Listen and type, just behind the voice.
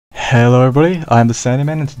Hello everybody, I'm the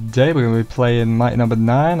Sandyman and today we're going to be playing Mighty Number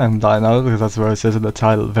 9. I know because that's what it says in the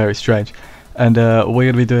title, very strange. And we're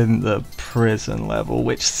going to be doing the prison level,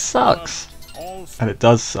 which sucks. And it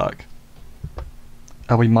does suck.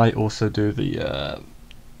 And we might also do the,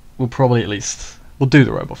 we'll probably we'll do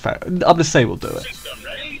the Robot Factory. I'm going to say we'll do it.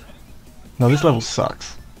 No, this level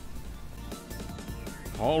sucks.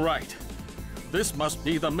 Alright, this must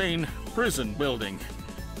be the main prison building.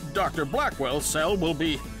 Dr. Blackwell's cell will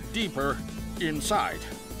be deeper inside.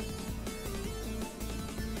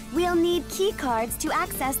 We'll need key cards to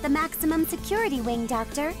access the maximum security wing,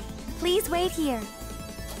 Doctor. Please wait here.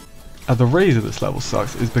 And the reason this level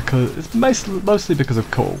sucks is because it's mostly because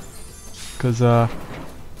of Cole. Because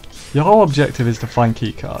your whole objective is to find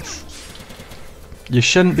key cards. You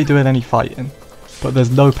shouldn't be doing any fighting, but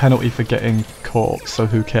there's no penalty for getting caught, so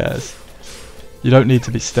who cares? You don't need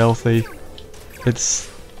to be stealthy. It's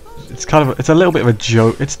a little bit of a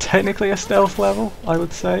joke. It's technically a stealth level, I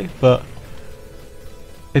would say, but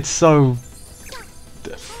it's so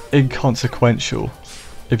inconsequential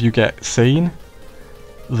if you get seen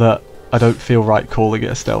that I don't feel right calling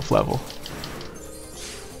it a stealth level.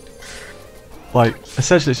 Like,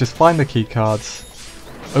 essentially it's just find the key cards,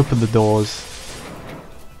 open the doors,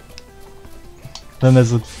 then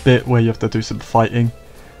there's a bit where you have to do some fighting,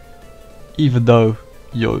 even though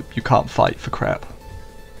you can't fight for crap.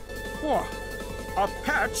 Whoa, a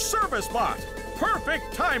patch service bot!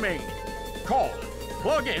 Perfect timing! Call.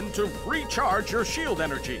 Plug in to recharge your shield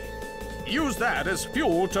energy. Use that as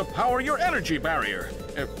fuel to power your energy barrier.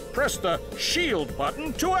 Press the shield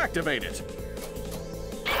button to activate it.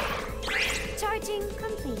 Charging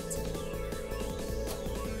complete.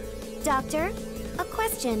 Doctor, a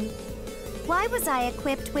question. Why was I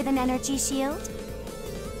equipped with an energy shield?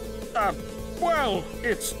 Well,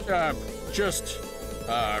 it's, just,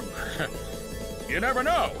 you never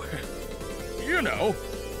know. You know.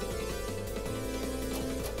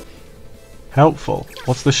 Helpful.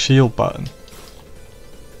 What's the shield button?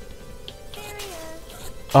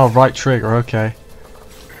 Oh, right trigger, okay.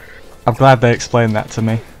 I'm glad they explained that to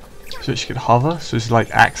me. So she could hover, so it's like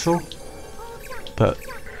Axel. But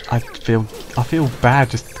I feel bad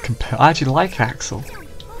just I actually like Axel.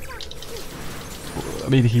 I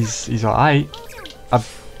mean, he's alright.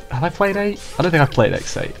 Have I played 8? I don't think I've played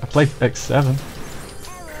X8. I played X7.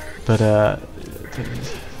 But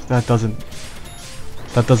that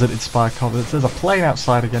doesn't inspire confidence. There's a plane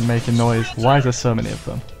outside again making noise. Why is there so many of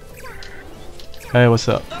them? Hey, what's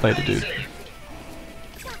up? Later, dude.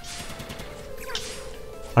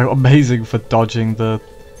 I got amazing for dodging the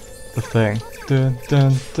thing. Dun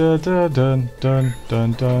dun dun dun dun dun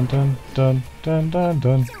dun dun dun dun dun dun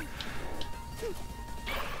dun.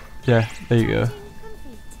 Yeah, there you go.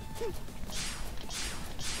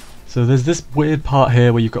 So there's this weird part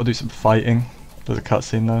here where you've got to do some fighting. There's a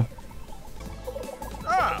cutscene though.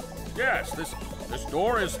 Ah, yes, this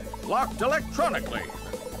door is locked electronically.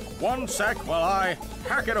 One sec while I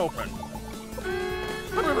hack it open.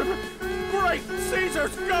 Great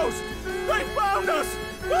Caesar's ghost! They found us!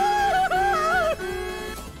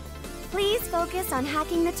 Please focus on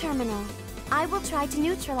hacking the terminal. I will try to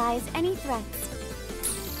neutralize any threats.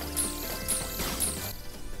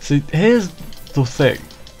 See, here's the thing.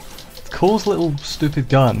 Cole's little stupid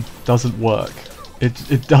gun doesn't work.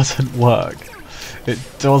 It doesn't work. It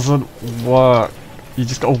doesn't work. You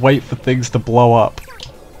just gotta wait for things to blow up.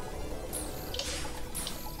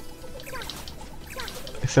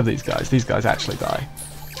 Except these guys. These guys actually die.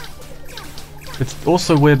 It's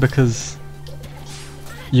also weird because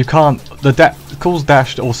you can't. Cole's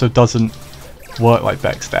dash also doesn't work like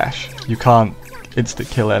Beck's dash. You can't instant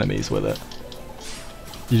kill enemies with it.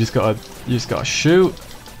 You just gotta shoot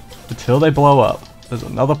until they blow up. There's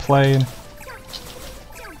another plane.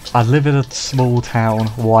 I live in a small town.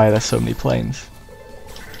 Why are there so many planes?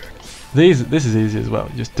 This is easy as well.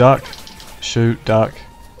 You just duck, shoot, duck,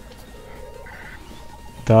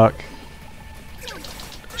 duck,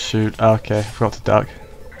 shoot. Okay, I forgot to duck.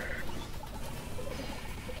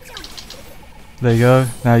 There you go.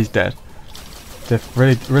 Now he's dead.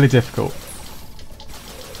 Really difficult.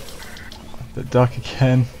 The duck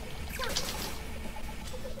again.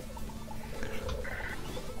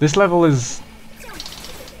 This level is...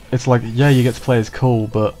 It's like, yeah, you get to play as Cole,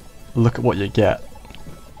 but look at what you get.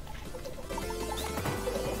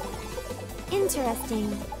 Interesting.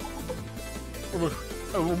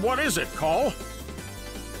 What is it, Call?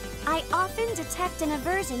 I often detect an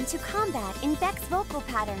aversion to combat in Beck's vocal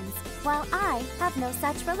patterns, while I have no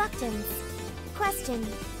such reluctance. Question.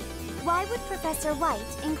 Why would Professor White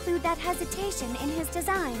include that hesitation in his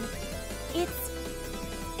design? It's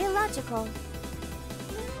illogical.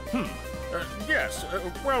 Yes,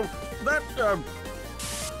 well, that,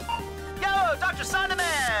 Yo, Dr.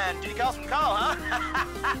 Sonderman! Did you call from call, huh?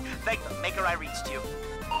 Thank the maker I reached you.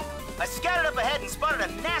 I scattered up ahead and spotted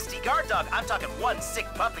a nasty guard dog. I'm talking one sick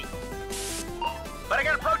puppy. But I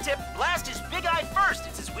got a pro tip. Blast his big eye first.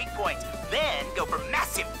 It's his weak point. Then go for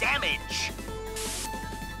massive damage.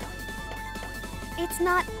 It's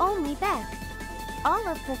not only Beck. All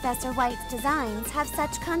of Professor White's designs have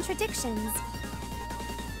such contradictions.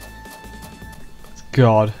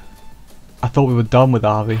 God. I thought we were done with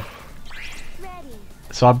Arvy. Ready.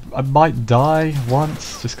 So I might die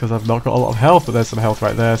once, just because I've not got a lot of health, but there's some health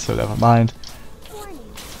right there, so never mind. Warning.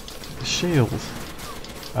 The shield.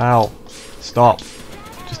 Ow. Stop.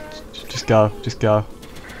 Just go. Just go.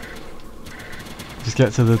 Just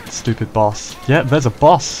get to the stupid boss. Yeah, there's a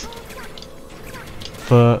boss.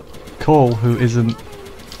 For Cole, who isn't,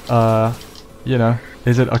 you know,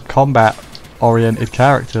 isn't a combat-oriented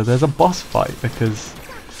character, there's a boss fight, because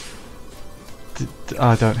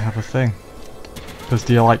I don't have a thing. Because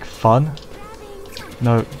do you like fun?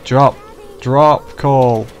 No, drop. Drop,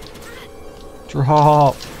 Cole.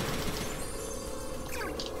 Drop.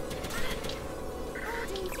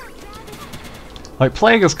 Like,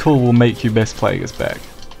 playing as Cole will make you miss playing as Beck.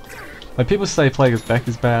 Like, people say playing as Beck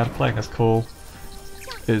is bad, playing as Cole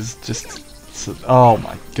is just... oh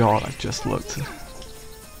my god, I just looked.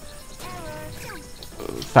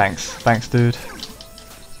 Thanks. Thanks, dude.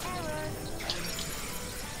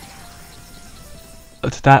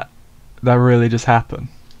 Did that really just happen?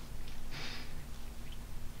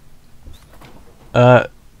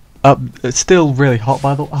 It's still really hot,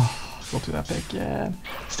 by the way. Oh, I'll do that bit again.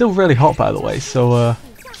 Still really hot, by the way, so,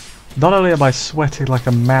 not only am I sweating like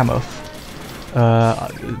a mammoth,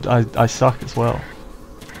 I suck as well.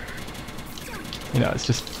 You know, it's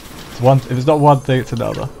just, if it's not one thing, it's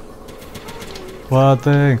another. One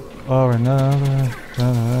thing or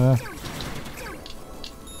another.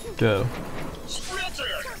 Go.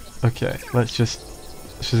 Okay, let's just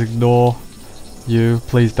ignore you.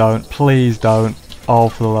 Please don't. Please don't. Oh,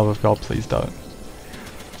 for the love of God, please don't.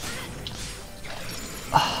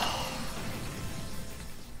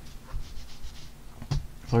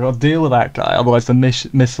 So I gotta deal with that guy, otherwise the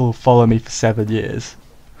missile will follow me for 7 years.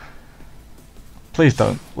 Please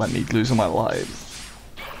don't let me lose all my lives.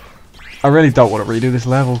 I really don't want to redo this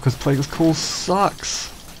level because playing as Cole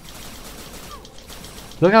sucks.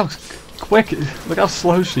 Look how quick, look how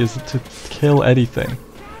slow she is to kill anything.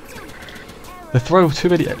 They throw too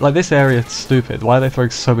many, like this area is stupid. Why are they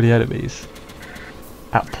throwing so many enemies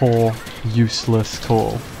at poor, useless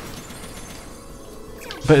Cole?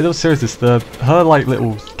 But in all seriousness, her like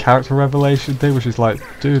little character revelation thing, which is like,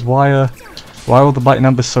 dude, why are all the mighty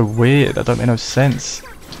numbers so weird? That don't make no sense.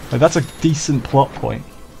 Like, that's a decent plot point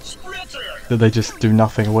that they just do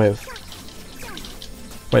nothing with.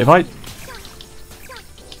 Wait, if I...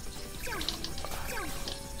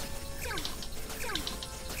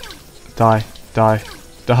 Die, die,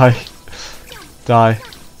 die, die,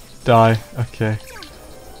 die, okay.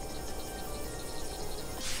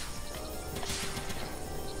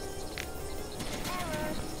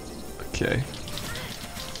 Okay.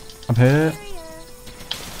 I'm here.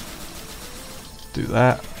 Do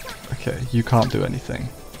that. Okay, you can't do anything.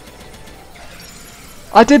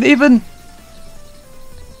 I didn't even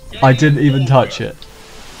touch it.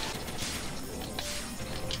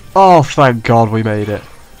 Oh, thank God we made it.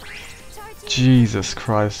 Jesus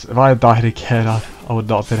Christ. If I had died again, I would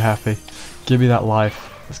not have been happy. Give me that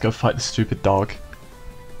life. Let's go fight the stupid dog.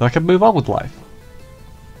 Then I can move on with life.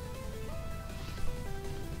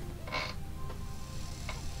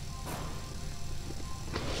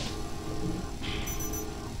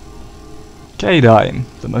 K9,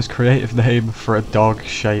 the most creative name for a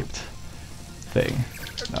dog-shaped thing.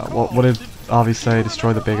 Now, what did Arvy say?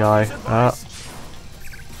 Destroy the big eye.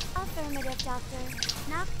 Affirmative, Doctor.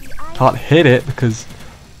 Knock the eye. Can't hit it because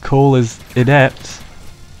Cole is inept.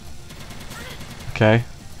 Okay.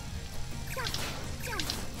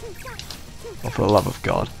 Oh, for the love of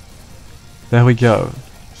God. There we go.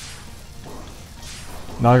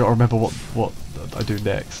 Now I gotta remember what I do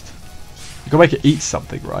next. You gotta make it eat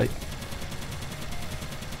something, right?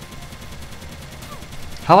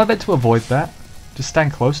 How am I meant to avoid that? Just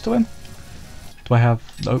stand close to him? Do I have...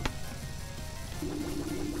 nope.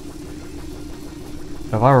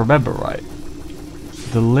 If I remember right,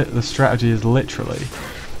 the strategy is literally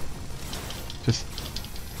just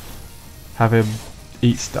have him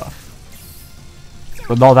eat stuff.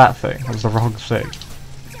 But not that thing, that was the wrong thing.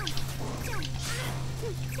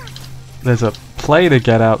 There's a play to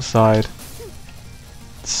get outside.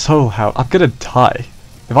 So how... I'm gonna die.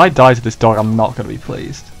 If I die to this dog, I'm not gonna be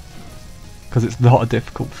pleased. because it's not a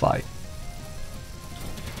difficult fight.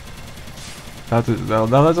 Now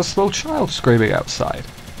there's a small child screaming outside.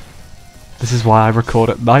 This is why I record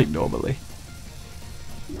at night normally.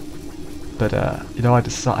 But you know, I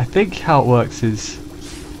think how it works is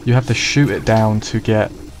you have to shoot it down to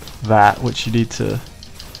get that, which you need to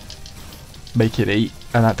make it eat,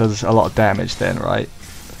 and that does a lot of damage then, right?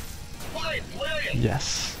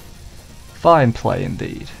 Yes. Fine play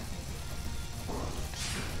indeed.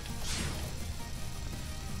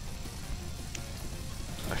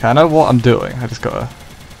 Okay, I know what I'm doing, I just gotta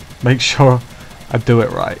make sure I do it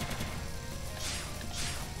right.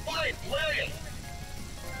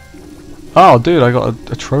 Oh dude, I got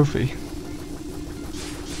a trophy.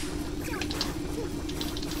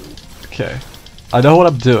 Okay, I know what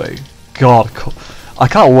I'm doing. God, I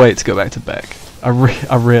can't wait to go back to Beck. I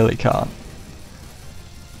really can't.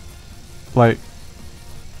 Like,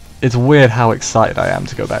 it's weird how excited I am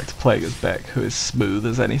to go back to playing as Beck, who is smooth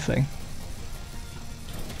as anything.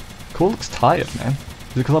 Cool looks tired, man.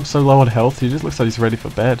 Is it because I'm so low on health? He just looks like he's ready for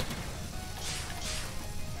bed.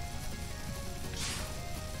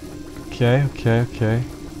 Okay.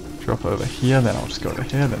 Drop over here, then I'll just go over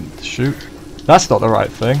here, then shoot. That's not the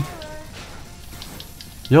right thing.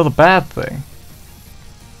 You're the bad thing.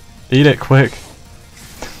 Eat it quick.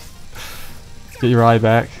 Get your eye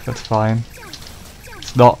back, that's fine.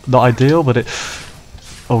 It's not ideal, but it...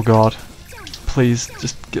 Oh god. Please,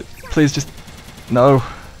 just... No.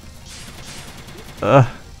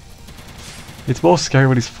 It's more scary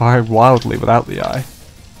when he's firing wildly without the eye.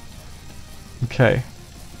 Okay.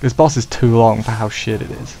 This boss is too long for how shit it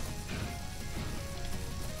is.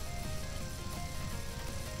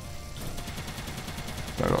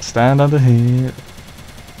 So I've got to stand under here.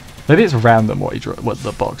 Maybe it's random what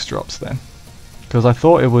the box drops then. Because I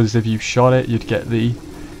thought it was if you shot it you'd get the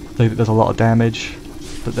thing that does a lot of damage.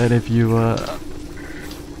 But then if you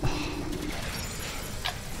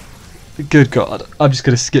good god, I'm just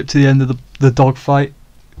going to skip to the end of the dogfight.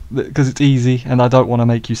 Because it's easy, and I don't want to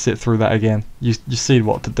make you sit through that again. You see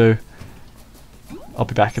what to do. I'll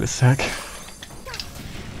be back in a sec.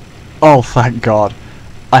 Oh, thank God.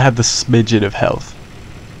 I had the smidgen of health.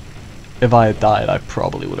 If I had died, I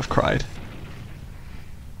probably would have cried.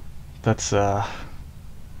 That's, Whoa,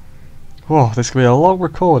 this is going to be a long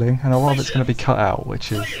recording, and a lot of it's going to be cut out,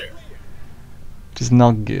 which is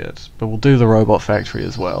not good. But we'll do the Robot Factory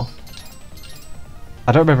as well.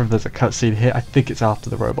 I don't remember if there's a cutscene here. I think it's after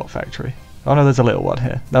the Robot Factory. Oh no, there's a little one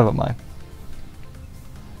here. Never mind.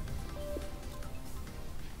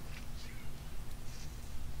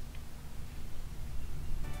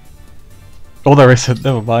 Oh, there isn't.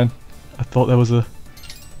 Never mind. I thought there was a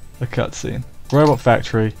cutscene. Robot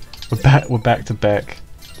Factory. We're back to Beck.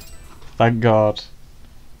 Thank God.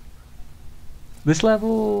 This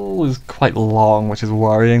level is quite long, which is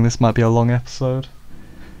worrying. This might be a long episode.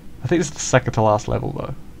 I think this is the second to last level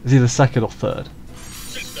though. It's either second or third.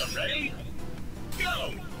 System ready?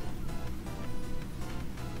 Go!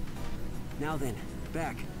 Now then,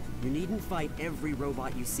 Beck, you needn't fight every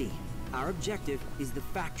robot you see. Our objective is the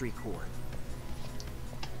factory core.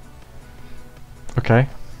 Okay.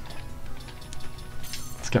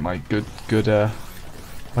 Let's get my good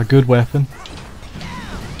weapon.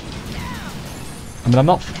 I mean, I'm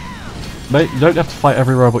not. Mate, you don't have to fight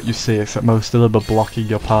every robot you see, except most of them are blocking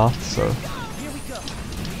your path, so...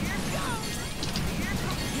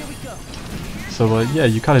 So, yeah,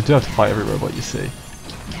 you kind of do have to fight every robot you see.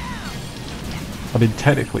 I mean,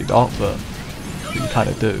 technically not, but you kind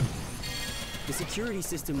of do. The security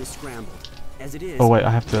system is scrambled. As it is, oh wait,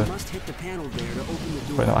 I have to... you must hit the panel there to open the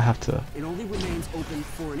door. Wait, no, I have to... It only remains open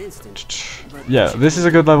for an instant. Yeah, this is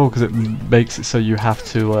a good level because it makes it so you have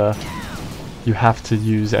to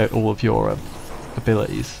use all of your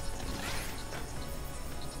abilities.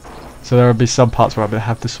 So there will be some parts where I'm going to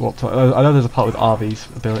have to swap to... I know there's a part with RV's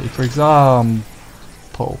ability, for example.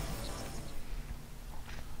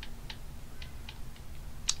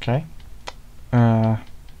 Okay. Not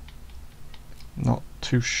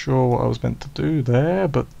too sure what I was meant to do there,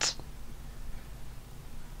 but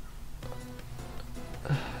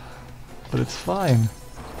it's fine.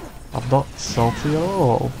 I'm not salty at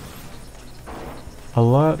all.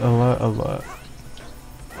 Alert, alert, alert.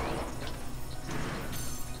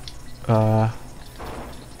 I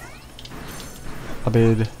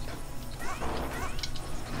mean...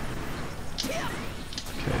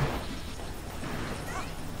 Okay.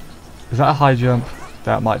 Is that a high jump?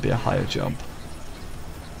 That might be a higher jump.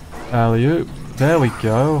 Alley-oop. There we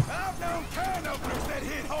go.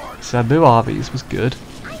 Sabu Arby's was good.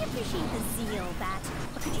 I appreciate the zeal, Bat,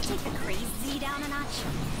 but could you take the crazy down a notch?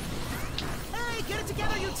 Hey, get it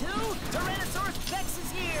together, you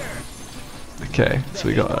Okay, so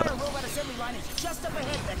we got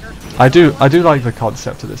I do like the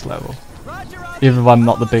concept of this level, even if I'm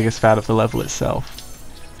not the biggest fan of the level itself.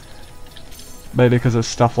 Maybe because of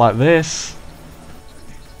stuff like this.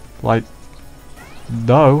 Like,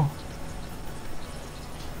 no.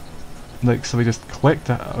 Like, so we just clicked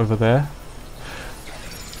that over there.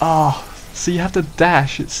 Oh, so you have to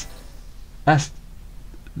dash. That's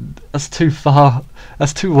too far.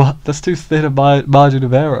 That's too thin a margin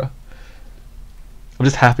of error. I'm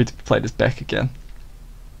just happy to play this Beck again.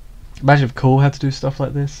 Imagine if Cole had to do stuff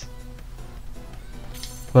like this.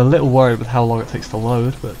 We're a little worried with how long it takes to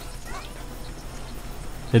load, but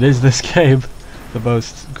it is this game, the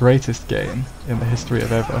most greatest game in the history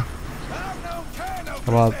of ever.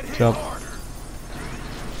 Come on, jump.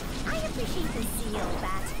 I appreciate the zeal,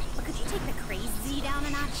 Bat, but could you take the crazy down a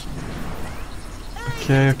notch?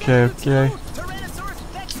 Okay.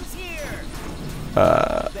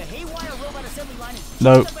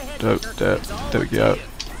 No, there we go.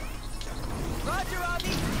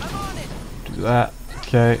 Do that.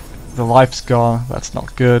 Okay, the life's gone. That's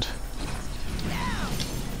not good.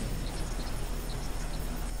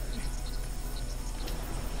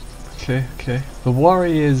 Okay. The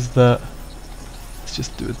worry is that let's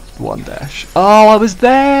just do it one dash. Oh, I was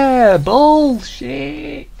there!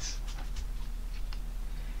 Bullshit!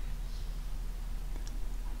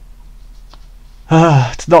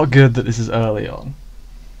 It's not good that this is early on.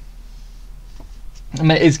 I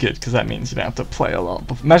mean, it is good because that means you don't have to play a lot.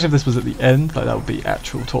 But imagine if this was at the end, like that would be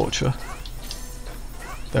actual torture.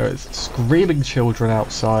 There is screaming children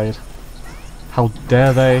outside. How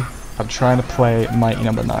dare they? I'm trying to play Mighty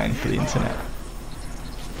Number 9 for the internet.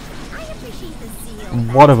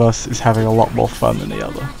 And one of us is having a lot more fun than the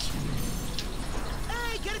other.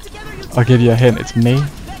 I'll give you a hint, it's me,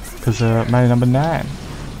 because Mighty Number 9.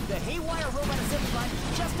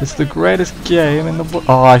 It's the greatest game in the world.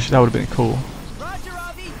 Oh, that would have been cool.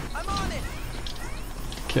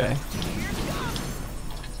 Okay.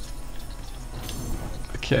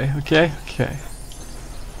 Okay.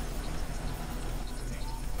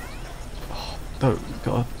 Oh, no,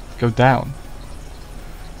 gotta go down.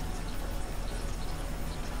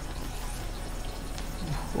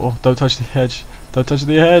 Oh, don't touch the edge. Don't touch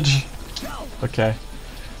the edge. Okay.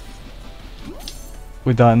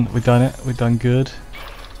 We're done it. We're done good.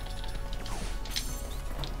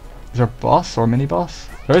 Is there a boss or a mini boss?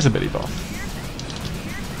 There is a mini boss.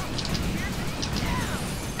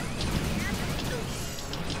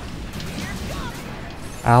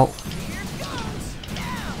 Ow.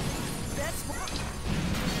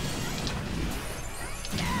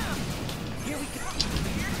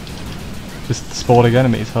 Just spawning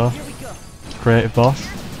enemies, huh? Creative boss.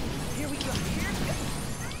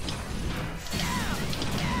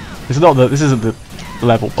 This isn't the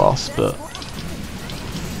level boss, but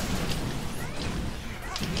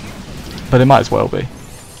it might as well be.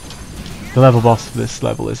 The level boss of this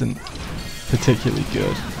level isn't particularly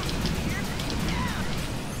good.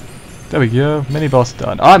 There we go, mini boss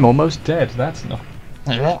done. I'm almost dead. That's not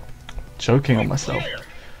choking on myself.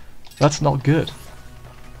 That's not good.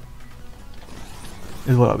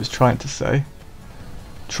 Is what I was trying to say.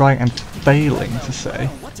 Trying and failing to say.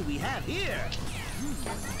 What do we have here?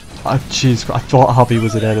 Oh jeez, I thought Hobby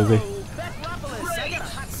was an enemy.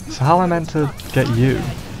 So how am I meant to get you?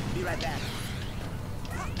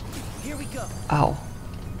 Ow.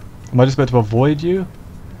 Am I just meant to avoid you?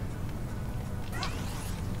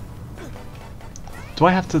 Do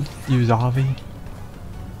I have to use Arvi?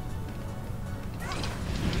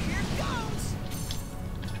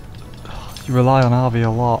 You rely on Arvi a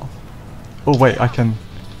lot. Oh wait, can't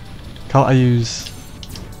I use...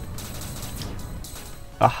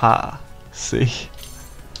 Aha, see.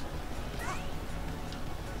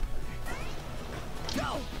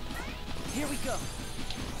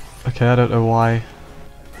 Okay, I don't know why.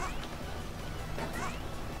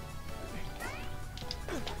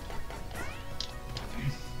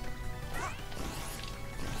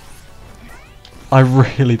 I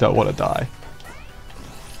really don't want to die.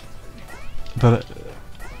 But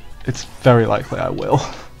it's very likely I will.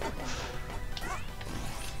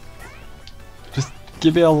 Just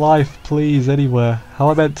give me a life, please, anywhere.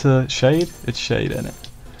 How am I meant to... Shade? It's shade, innit?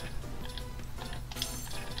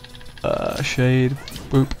 Shade.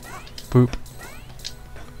 Boop. Boop.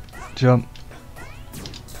 Jump.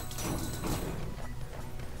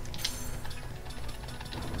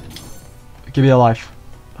 Give me a life.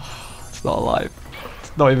 It's not alive.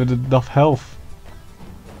 It's not even enough health.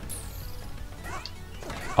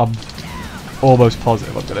 I'm almost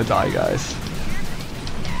positive I'm gonna die, guys.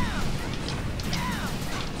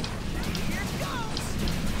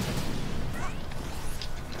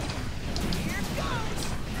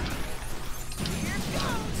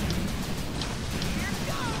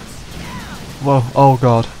 Whoa, oh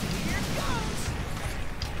god.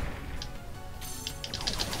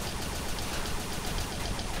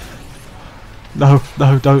 No,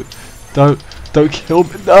 no, don't kill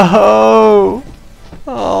me. No!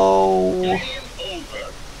 Oh.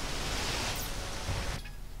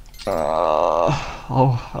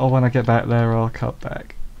 Oh, when I get back there, I'll cut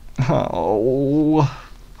back. Oh.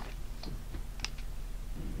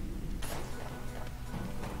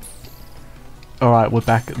 Alright, we're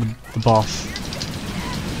back at the boss.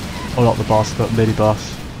 Oh, not the boss, but mini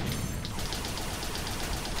boss.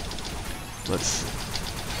 Let's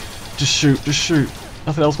just shoot, just shoot.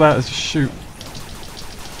 Nothing else matters, just shoot.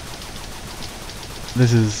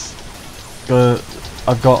 This is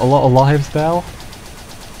I've got a lot of lives now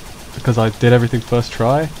because I did everything first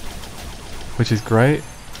try, which is great,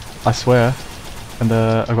 I swear. And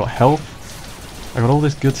I've got health. I got all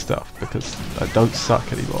this good stuff because I don't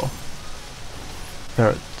suck anymore.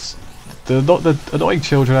 The annoying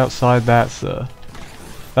children outside, that's a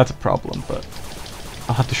problem, but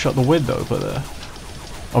I'll have to shut the window, but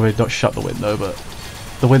I mean, not shut the window, but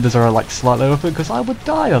the windows are like slightly open because I would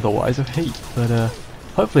die otherwise of heat. But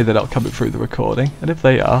hopefully they're not coming through the recording, and if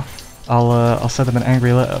they are, I'll send them an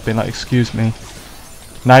angry letter being like, excuse me,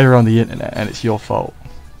 now you're on the internet and it's your fault.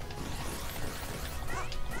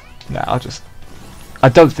 Nah, I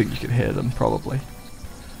don't think you can hear them, probably.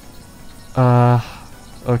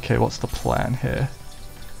 Okay, what's the plan here?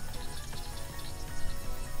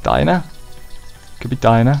 Diner? Could be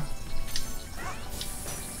diner.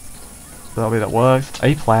 That'll be that works.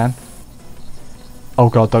 A plan. Oh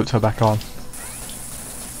god, don't turn back on.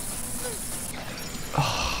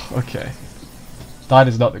 Oh, okay.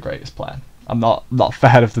 Diner's not the greatest plan. I'm not a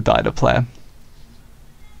fan of the diner plan.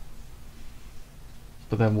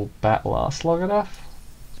 But then will bat last long enough?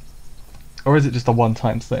 Or is it just a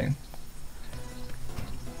one-time thing?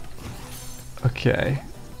 Okay.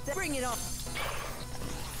 Bring it on.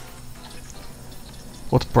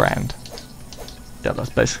 What's brand? Yeah,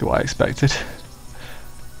 that's basically what I expected.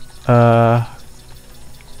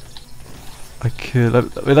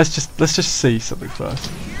 Let's just see something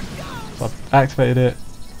first. So I've activated it.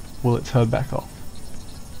 Will it turn back off?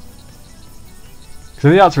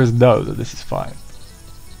 So the answer is no, that this is fine.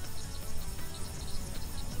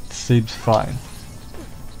 It seems fine.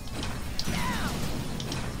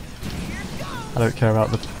 I don't care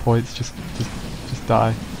about the points, just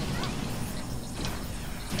die.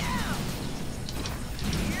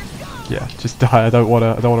 Yeah, just die. I don't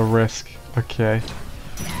wanna risk. Okay.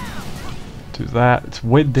 Do that. It's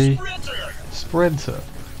windy. Sprinter.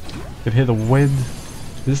 You can hear the wind.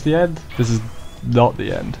 Is this the end? This is not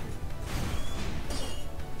the end.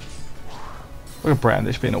 Look at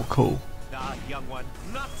Brandish being all cool. Ah, young one,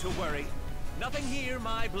 not to worry. Nothing here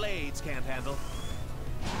my blades can't handle.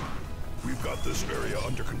 We've got this area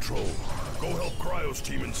under control. Go help Cryo's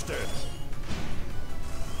team instead.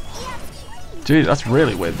 Dude, that's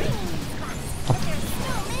really windy.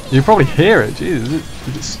 You can probably hear it. Jeez,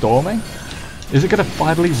 is it storming? Is it gonna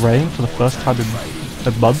finally rain for the first time in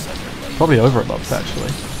a month? Probably over a month,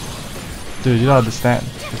 actually. Dude, you don't understand.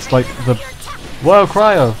 It's like the... Whoa,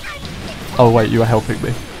 Cryo! Oh wait, you were helping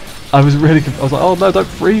me. I was really confused. I was like, oh no, don't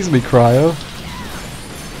freeze me, Cryo.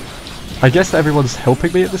 I guess everyone's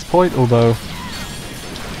helping me at this point, although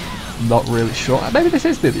I'm not really sure. Maybe this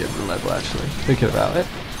is near the end of the level, actually, thinking about it.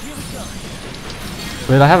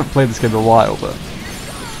 I mean, I haven't played this game in a while, but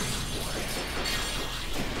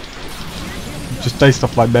just based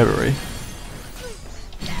off my memory.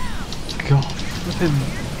 God, flipping...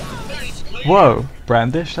 Whoa,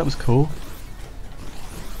 Brandish, that was cool.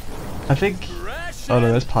 I think... Oh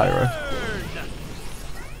no, there's Pyro.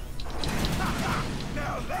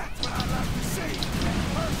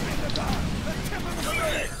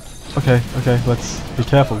 Okay, let's be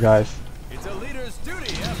careful, guys. It's a leader's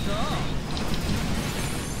duty after all.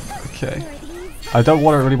 Okay. I don't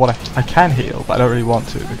really want to... I can heal, but I don't really want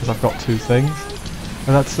to because I've got two things.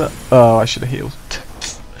 And that's... oh, I should have healed.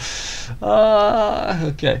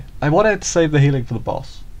 Okay. I wanted to save the healing for the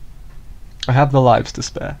boss. I have the lives to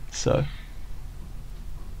spare, so...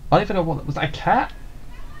 I don't even know what... Was that a cat?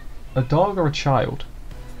 A dog or a child?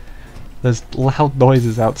 There's loud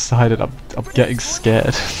noises outside and I'm getting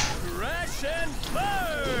scared.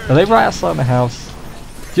 Are they right outside my house?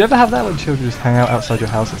 Do you ever have that when children just hang out outside your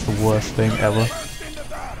house? It's the worst thing ever.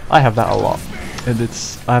 I have that a lot. And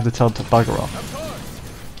I have to tell them to bugger off.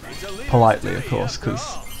 Politely, of course,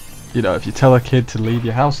 because, you know, if you tell a kid to leave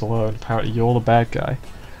your house alone, apparently you're the bad guy.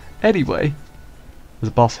 Anyway, there's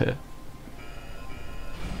a boss here.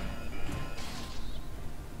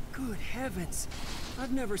 Good heavens.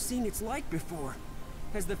 I've never seen its like before.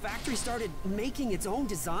 Has the factory started making its own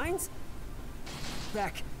designs?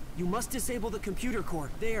 Beck, you must disable the computer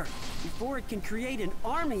core there before it can create an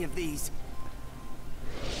army of these.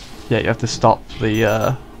 Yeah, you have to stop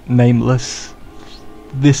the nameless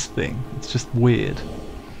this thing. It's just weird.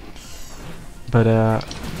 But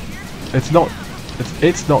it's not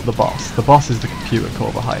the boss. The boss is the computer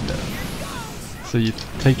core behind it. So you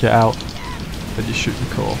take it out, then you shoot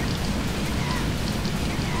the core.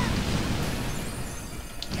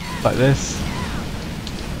 Like this.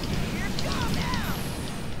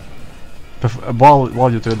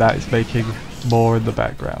 While you're doing that, it's making more in the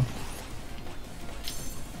background.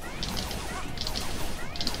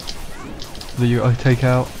 That you take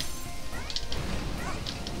out.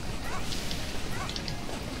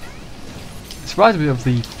 It reminds me of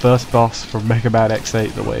the first boss from Mega Man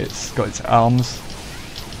X8, the way it's got its arms.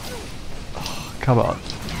 Oh, come on.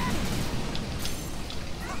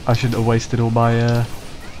 I shouldn't have wasted all my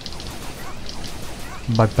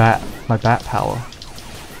my bat power.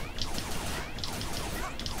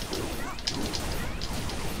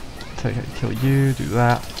 Take it, kill you, do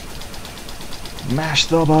that. Mash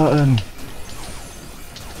the button!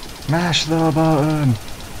 Mash the button!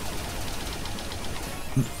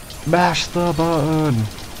 Mash the button!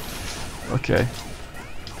 Okay.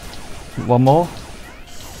 One more?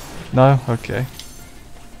 No? Okay.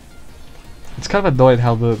 It's kind of annoying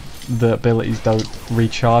how the abilities don't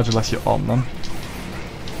recharge unless you're on them.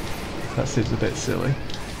 That seems a bit silly.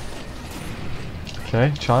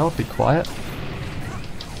 Okay, child, be quiet.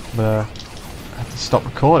 I have to stop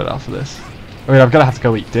recording after this. I mean, I'm gonna have to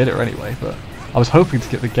go eat dinner anyway, but I was hoping to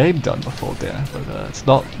get the game done before dinner, but it's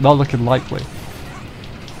not looking likely.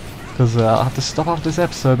 Because I'll have to stop after this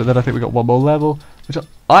episode, but then I think we got one more level. Which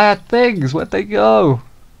I had things. Where'd they go?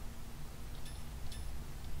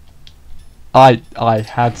 I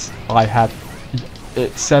had.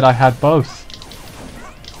 It said I had both.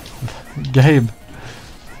 Game.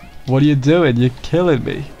 What are you doing? You're killing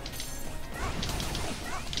me.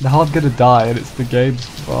 Now I'm gonna die, and it's the game's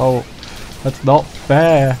fault. That's not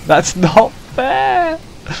fair. That's not fair.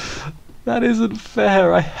 That isn't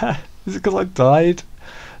fair. Is it because I died?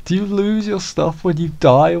 Do you lose your stuff when you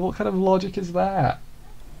die? What kind of logic is that?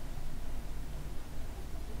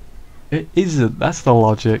 It isn't. That's the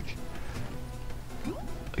logic.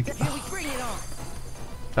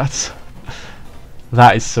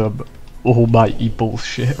 That is some almighty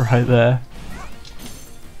bullshit right there.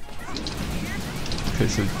 Okay,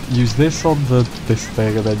 so use this on this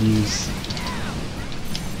thing, and then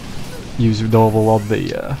use normal on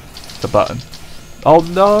the button. Oh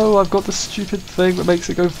no! I've got the stupid thing that makes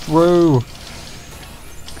it go through.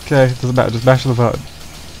 Okay, it doesn't matter. Just mash the button.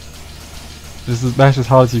 Just mash as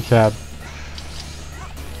hard as you can.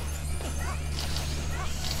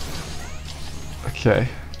 Okay.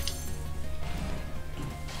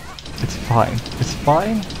 It's fine. It's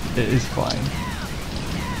fine? It is fine.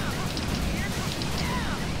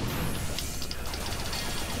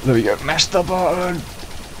 There we go. Mash the button!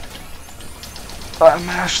 I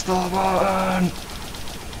mashed the button!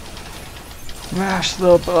 Mash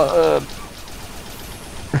the button!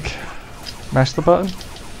 Okay. Mash the button?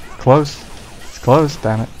 Close. It's closed,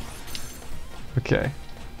 damn it. Okay.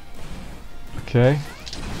 Okay.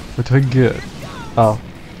 We're doing good. Oh.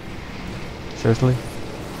 Seriously?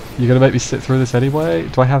 You're gonna make me sit through this anyway?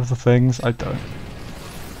 Do I have the things? I don't.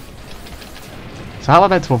 So how am I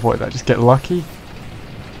meant to avoid that? Just get lucky?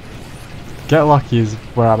 Get lucky is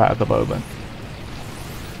where I'm at the moment.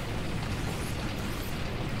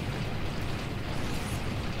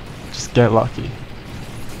 Just get lucky.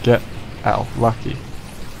 Get out lucky.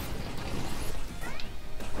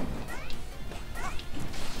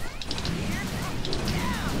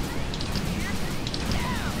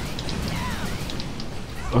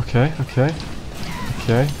 Okay, okay.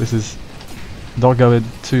 Okay, this is not going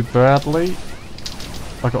too badly.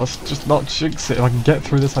 I gotta just not jinx it. If I can get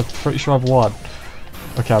through this, I'm pretty sure I've won.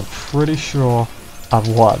 Okay, I'm pretty sure I've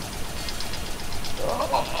won.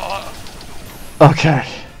 Okay.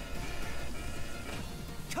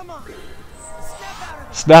 Come on.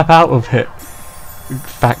 Snap out of it.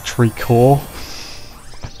 Factory core.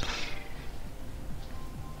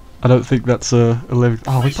 I don't think that's a living.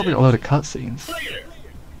 Oh, we probably got a load of cutscenes.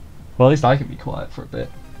 Well, at least I can be quiet for a bit.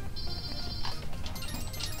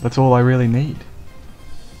 That's all I really need.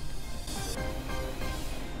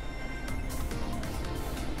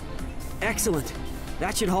 Excellent.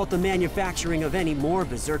 That should halt the manufacturing of any more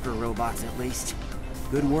Berserker robots, at least.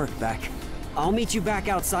 Good work, Beck. I'll meet you back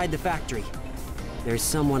outside the factory. There's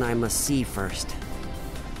someone I must see first.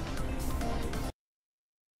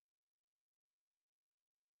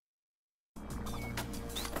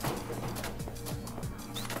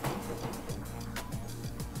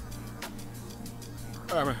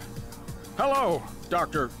 Hello,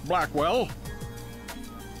 Dr. Blackwell.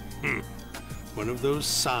 One of those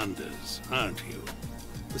Sanders, aren't you?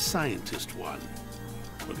 The scientist one.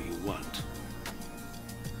 What do you want?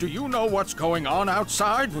 Do you know what's going on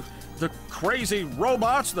outside? The crazy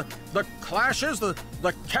robots, the clashes, the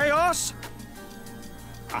chaos?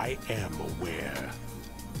 I am aware.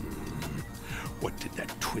 What did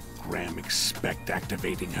that twit Graham expect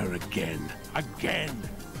activating her again? Again?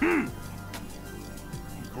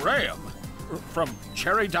 Graham? From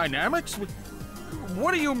Cherry Dynamics?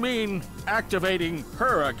 What do you mean, activating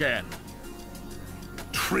her again?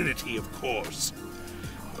 Trinity, of course.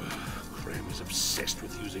 Graham is obsessed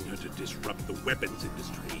with using her to disrupt the weapons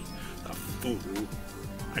industry. The fool.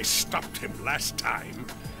 I stopped him last time.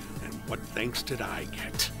 And what thanks did I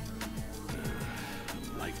get?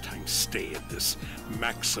 A lifetime stay at this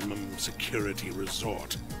maximum security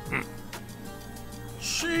resort.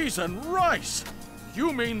 Cheese and rice!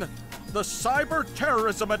 You mean the cyber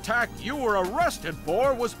terrorism attack you were arrested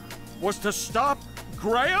for was to stop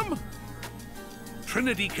Graham?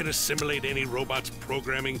 Trinity can assimilate any robot's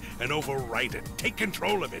programming and overwrite it, take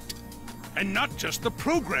control of it. And not just the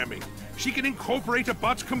programming. She can incorporate a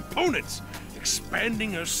bot's components,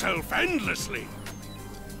 expanding herself endlessly.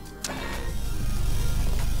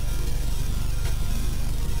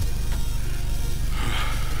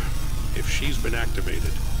 If she's been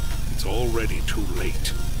activated, it's already too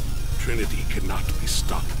late. Trinity cannot be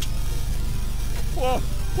stopped. Oh,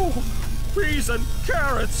 peas and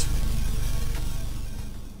carrots!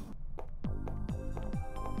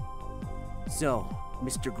 So,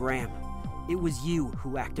 Mr. Graham, it was you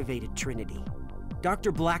who activated Trinity.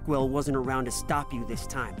 Dr. Blackwell wasn't around to stop you this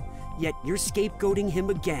time, yet you're scapegoating him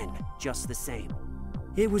again, just the same.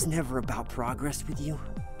 It was never about progress with you,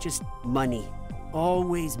 just money.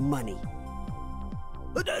 Always money.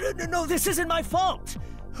 No, this isn't my fault!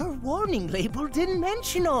 Her warning label didn't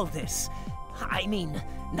mention all this. I mean,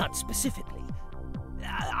 not specifically.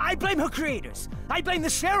 I blame her creators. I blame the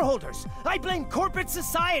shareholders. I blame corporate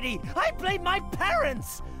society. I blame my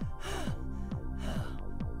parents!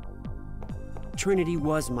 Trinity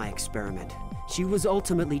was my experiment. She was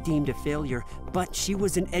ultimately deemed a failure, but she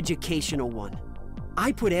was an educational one.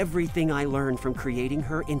 I put everything I learned from creating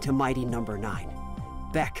her into Mighty Number 9.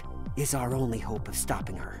 Beck is our only hope of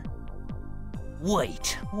stopping her.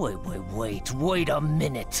 Wait a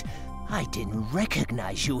minute. I didn't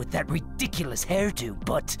recognize you with that ridiculous hairdo,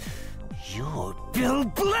 but you're Bill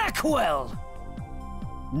Blackwell!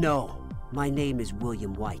 No, my name is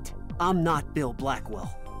William White. I'm not Bill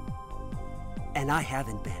Blackwell. And I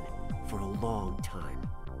haven't been for a long time.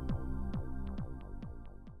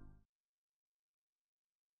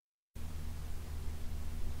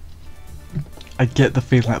 I get the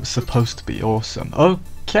feeling that was supposed to be awesome.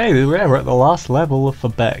 Okay, we're at the last level for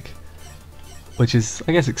Beck, which is,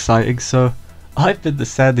 I guess, exciting. So, I've been the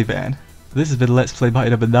Sandy Man. This has been Let's Play Mighty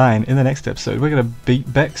Number 9. In the next episode, we're gonna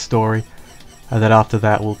beat Beck's story, and then after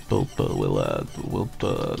that, we'll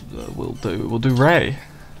do Ray.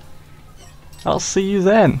 I'll see you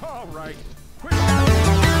then.